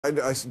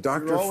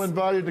You're all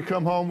invited to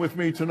come home with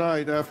me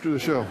tonight after the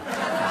show.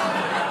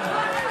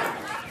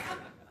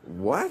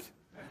 What?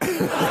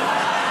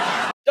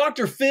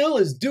 Dr. Phil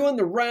is doing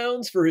the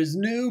rounds for his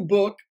new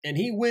book, and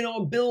he went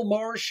on Bill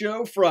Maher's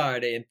show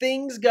Friday, and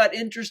things got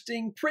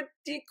interesting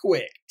pretty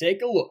quick.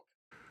 Take a look.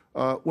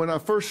 When I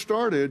first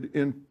started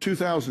in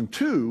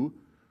 2002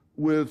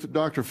 with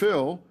Dr.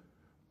 Phil,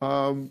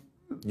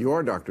 You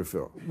are Dr.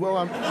 Phil. well,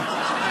 I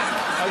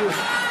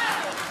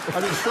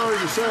just started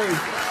to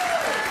say,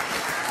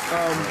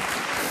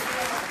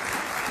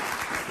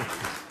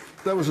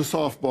 that was a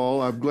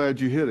softball. I'm glad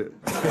you hit it.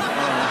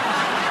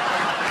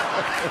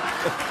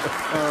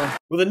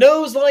 With a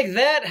nose like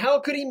that, how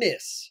could he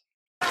miss?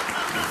 I'm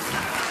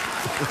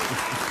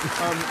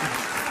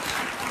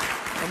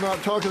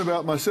not talking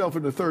about myself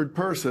in the third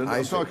person.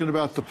 I'm talking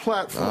about the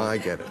platform. I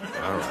get it.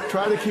 All right.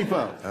 Try to keep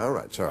up. All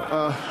right, sorry.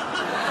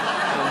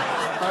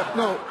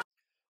 No,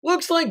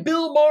 Looks like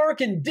Bill Maher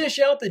can dish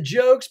out the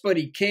jokes, but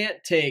he can't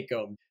take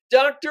them.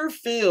 Dr.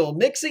 Phil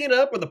mixing it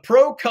up with a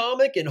pro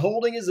comic and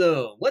holding his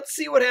own. Let's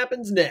see what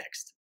happens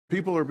next.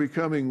 people are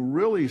becoming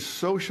really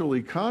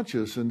socially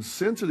conscious and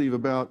sensitive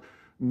about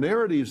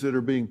narratives that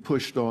are being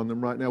pushed on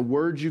them right now.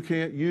 Words you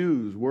can't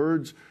use,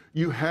 words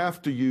you have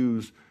to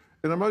use.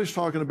 And I'm not just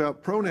talking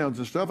about pronouns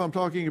and stuff. I'm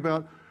talking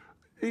about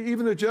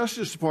even the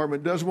Justice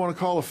Department doesn't want to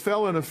call a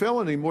felon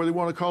anymore. They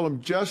want to call them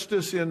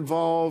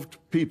justice-involved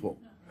people.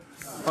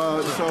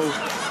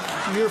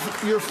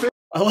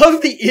 I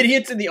love the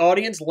idiots in the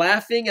audience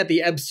laughing at the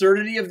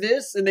absurdity of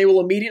this, and they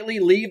will immediately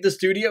leave the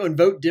studio and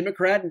vote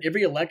Democrat in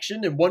every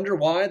election and wonder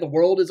why the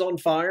world is on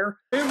fire.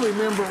 Your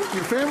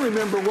family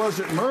member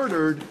wasn't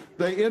murdered.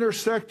 They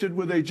intersected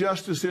with a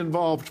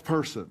justice-involved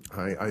person.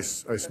 I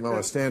smell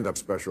a stand-up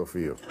special for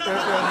you.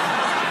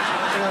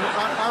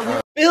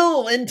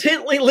 Bill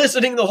intently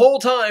listening the whole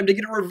time to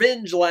get a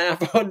revenge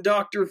laugh on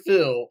Dr.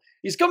 Phil.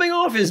 He's coming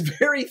off as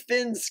very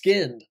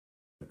thin-skinned.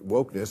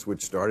 Wokeness,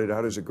 which started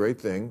out as a great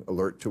thing,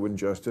 alert to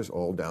injustice,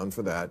 all down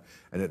for that,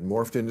 and it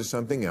morphed into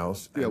something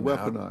else. Yeah,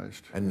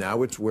 weaponized. And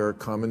now it's where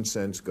common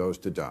sense goes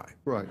to die.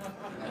 Right.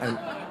 And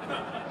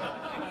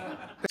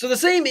So the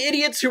same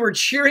idiots who were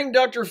cheering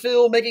Dr.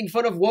 Phil making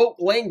fun of woke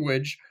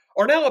language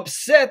are now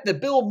upset that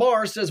Bill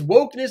Maher says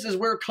wokeness is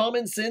where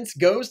common sense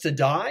goes to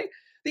die?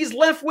 These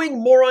left-wing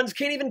morons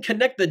can't even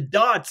connect the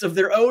dots of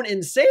their own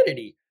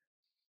insanity.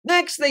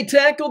 Next, they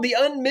tackled the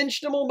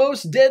unmentionable,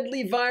 most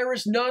deadly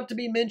virus not to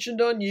be mentioned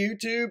on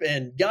YouTube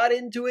and got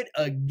into it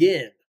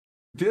again.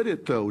 Did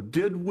it, though?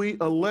 Did we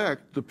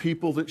elect the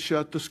people that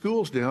shut the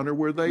schools down, or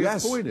were they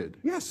appointed?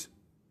 Yes,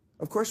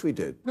 of course we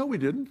did. No, we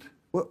didn't.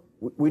 Well,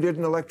 we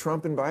didn't elect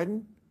Trump and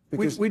Biden?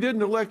 Because We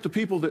didn't elect the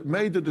people that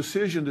made the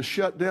decision to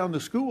shut down the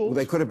schools. well,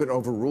 they could have been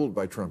overruled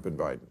by Trump and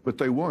Biden. But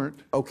they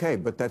weren't. Okay,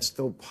 but that's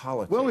still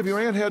politics. Well, if your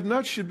aunt had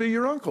nuts, she'd be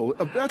your uncle.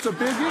 That's a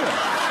big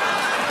if.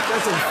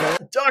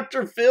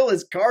 Dr. Phil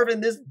is carving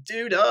this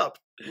dude up.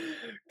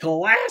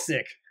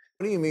 Classic.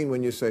 What do you mean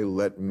when you say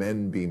let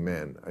men be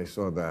men? I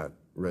saw that,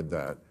 read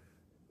that.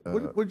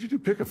 What did you do?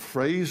 Pick a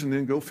phrase and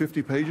then go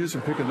 50 pages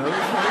and pick another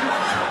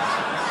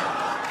phrase?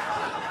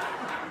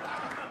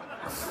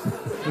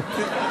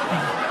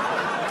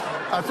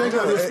 I think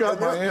I just got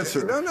my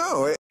answer.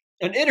 No.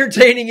 An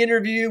entertaining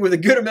interview with a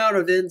good amount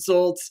of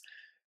insults.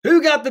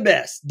 Who got the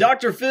best,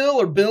 Dr. Phil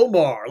or Bill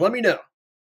Maher? Let me know.